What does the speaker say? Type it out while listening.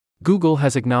Google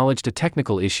has acknowledged a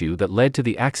technical issue that led to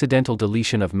the accidental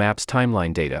deletion of Maps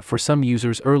timeline data for some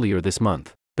users earlier this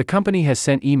month. The company has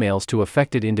sent emails to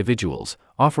affected individuals,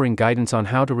 offering guidance on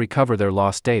how to recover their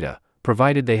lost data,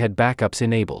 provided they had backups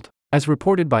enabled. As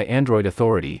reported by Android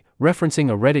Authority, referencing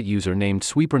a Reddit user named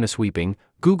SweepernaSweeping,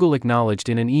 Google acknowledged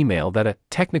in an email that a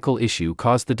technical issue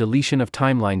caused the deletion of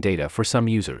timeline data for some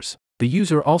users. The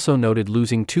user also noted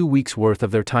losing 2 weeks' worth of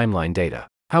their timeline data.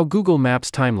 How Google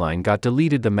Maps timeline got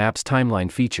deleted. The Maps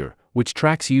timeline feature, which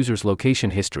tracks users' location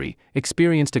history,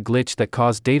 experienced a glitch that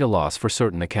caused data loss for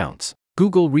certain accounts.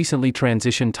 Google recently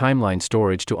transitioned timeline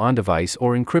storage to on-device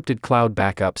or encrypted cloud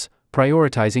backups,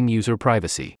 prioritizing user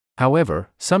privacy. However,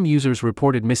 some users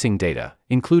reported missing data,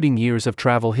 including years of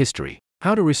travel history.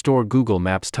 How to restore Google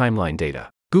Maps timeline data.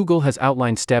 Google has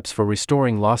outlined steps for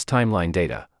restoring lost timeline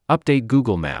data. Update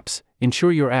Google Maps.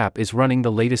 Ensure your app is running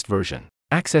the latest version.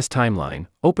 Access timeline.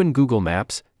 Open Google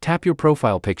Maps, tap your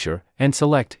profile picture, and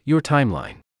select your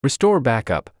timeline. Restore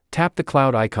backup. Tap the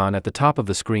cloud icon at the top of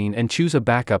the screen and choose a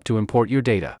backup to import your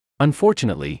data.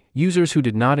 Unfortunately, users who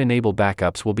did not enable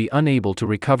backups will be unable to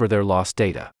recover their lost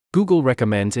data. Google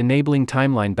recommends enabling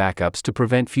timeline backups to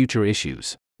prevent future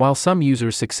issues. While some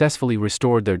users successfully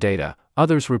restored their data,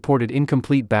 others reported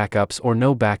incomplete backups or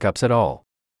no backups at all.